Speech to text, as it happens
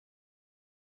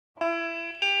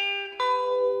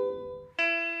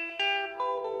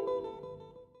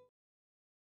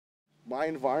My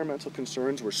environmental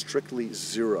concerns were strictly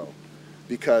zero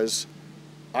because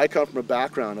I come from a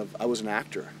background of, I was an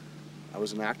actor. I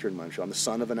was an actor in Montreal. I'm the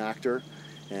son of an actor,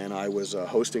 and I was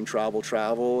hosting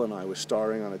Travel, and I was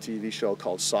starring on a TV show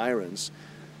called Sirens.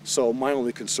 So my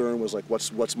only concern was like,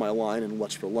 what's my line and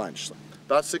what's for lunch?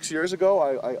 About 6 years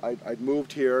ago, I'd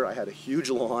moved here. I had a huge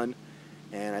lawn,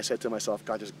 and I said to myself,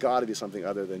 God, there's got to be something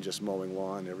other than just mowing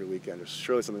lawn every weekend. There's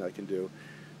surely something I can do.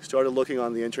 Started looking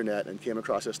on the internet and came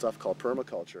across this stuff called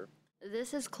permaculture.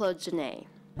 This is Claude Genest.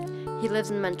 He lives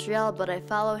in Montreal, but I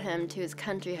follow him to his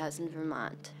country house in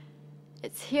Vermont.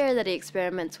 It's here that he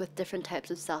experiments with different types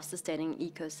of self-sustaining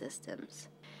ecosystems.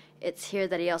 It's here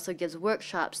that he also gives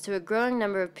workshops to a growing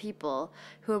number of people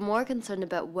who are more concerned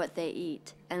about what they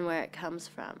eat and where it comes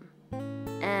from.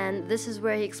 And this is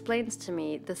where he explains to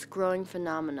me this growing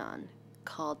phenomenon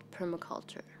called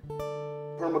permaculture.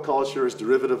 Permaculture is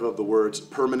derivative of the words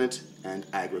permanent and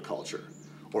agriculture,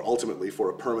 or ultimately for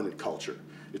a permanent culture.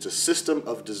 It's a system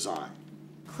of design.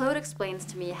 Claude explains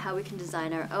to me how we can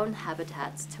design our own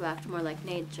habitats to act more like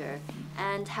nature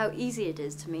and how easy it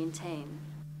is to maintain.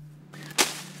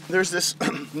 There's this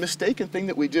mistaken thing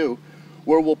that we do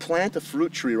where we'll plant a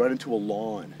fruit tree right into a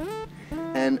lawn.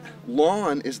 And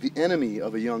lawn is the enemy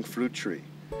of a young fruit tree.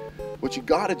 What you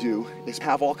gotta do is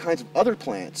have all kinds of other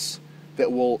plants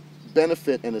that will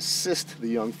benefit and assist the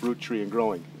young fruit tree in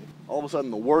growing. All of a sudden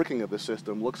the working of the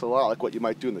system looks a lot like what you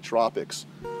might do in the tropics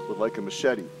with like a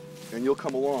machete. And you'll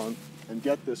come along and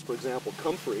get this, for example,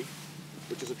 comfrey,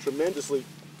 which is a tremendously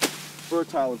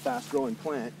fertile and fast-growing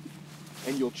plant,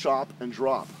 and you'll chop and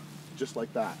drop, just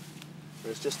like that.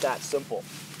 And it's just that simple.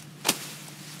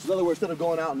 So in other words, instead of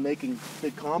going out and making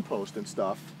big compost and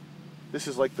stuff, this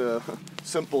is like the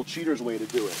simple cheater's way to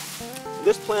do it.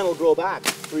 This plant will grow back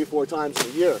 3 or 4 times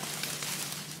in a year.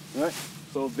 Right?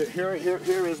 So here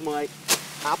is my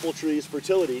apple tree's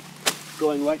fertility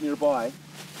growing right nearby.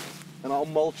 And I'll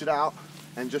mulch it out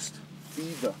and just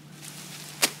feed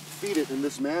it in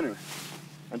this manner.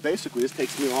 And basically this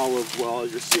takes me all of, well,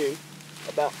 as you're seeing,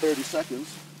 about 30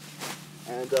 seconds.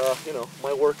 And, you know,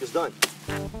 my work is done.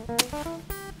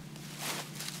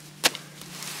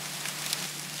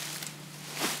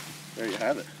 There you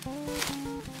have it.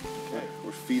 Okay,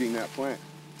 we're feeding that plant.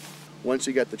 Once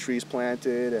you get the trees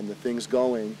planted and the things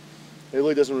going, it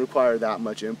really doesn't require that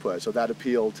much input. So that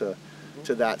appealed to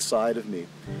that side of me.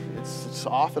 It's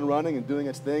off and running and doing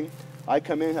its thing. I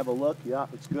come in, have a look, yeah,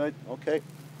 it's good, okay,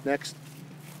 next.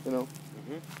 You know,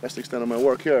 that's the extent of my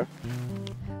work here.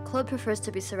 Claude prefers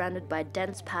to be surrounded by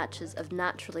dense patches of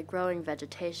naturally growing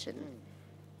vegetation.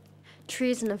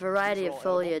 Trees in a variety of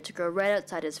foliage grow right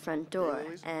outside his front door,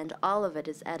 and all of it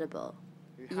is edible,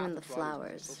 even the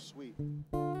flowers.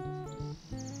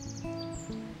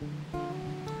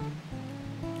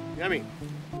 Yummy.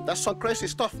 That's some crazy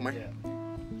stuff, man. Yeah.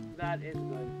 That is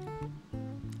good.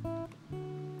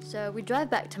 So we drive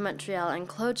back to Montreal, and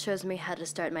Claude shows me how to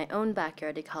start my own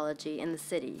backyard ecology in the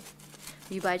city.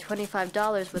 You buy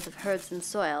 $25 worth of herbs and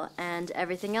soil, and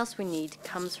everything else we need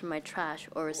comes from my trash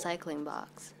or recycling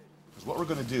box. What we're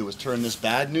going to do is turn this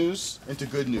bad news into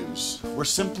good news. We're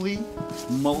simply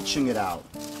mulching it out.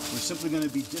 We're simply going to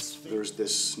be There's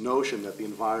this notion that the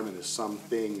environment is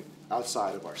something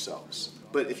outside of ourselves.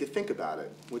 But if you think about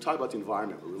it, when we talk about the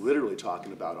environment, we're literally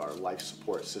talking about our life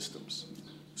support systems.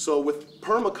 So with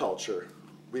permaculture,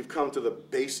 we've come to the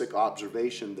basic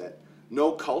observation that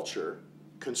no culture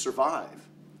can survive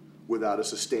without a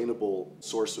sustainable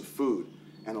source of food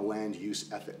and a land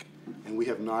use ethic. And we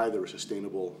have neither a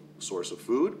sustainable source of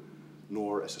food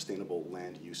nor a sustainable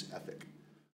land use ethic.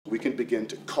 We can begin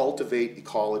to cultivate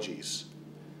ecologies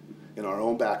in our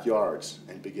own backyards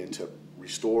and begin to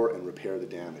restore and repair the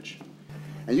damage.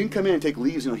 And you can come in and take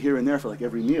leaves, you know, here and there for like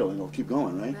every meal, and it'll keep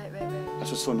going, right? Right.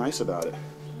 That's what's so nice about it.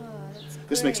 Oh, that's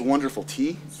This makes great. wonderful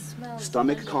tea,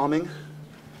 stomach good. calming.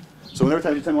 So whenever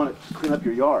time you want to clean up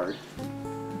your yard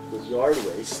with yard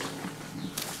waste,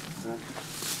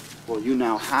 well, you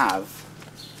now have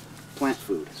plant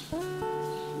food.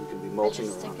 You can be mulching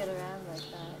Just around stick it around like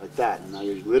that. like that, and now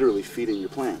you're literally feeding your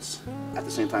plants at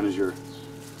the same time as you're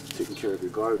taking care of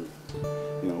your garden.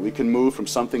 You know, we can move from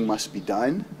something must be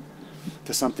done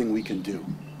to something we can do.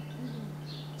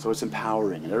 So it's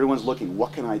empowering, and everyone's looking,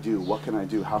 what can I do? What can I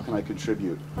do? How can I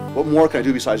contribute? What more can I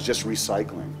do besides just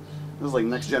recycling? This is like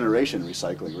next generation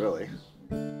recycling, really.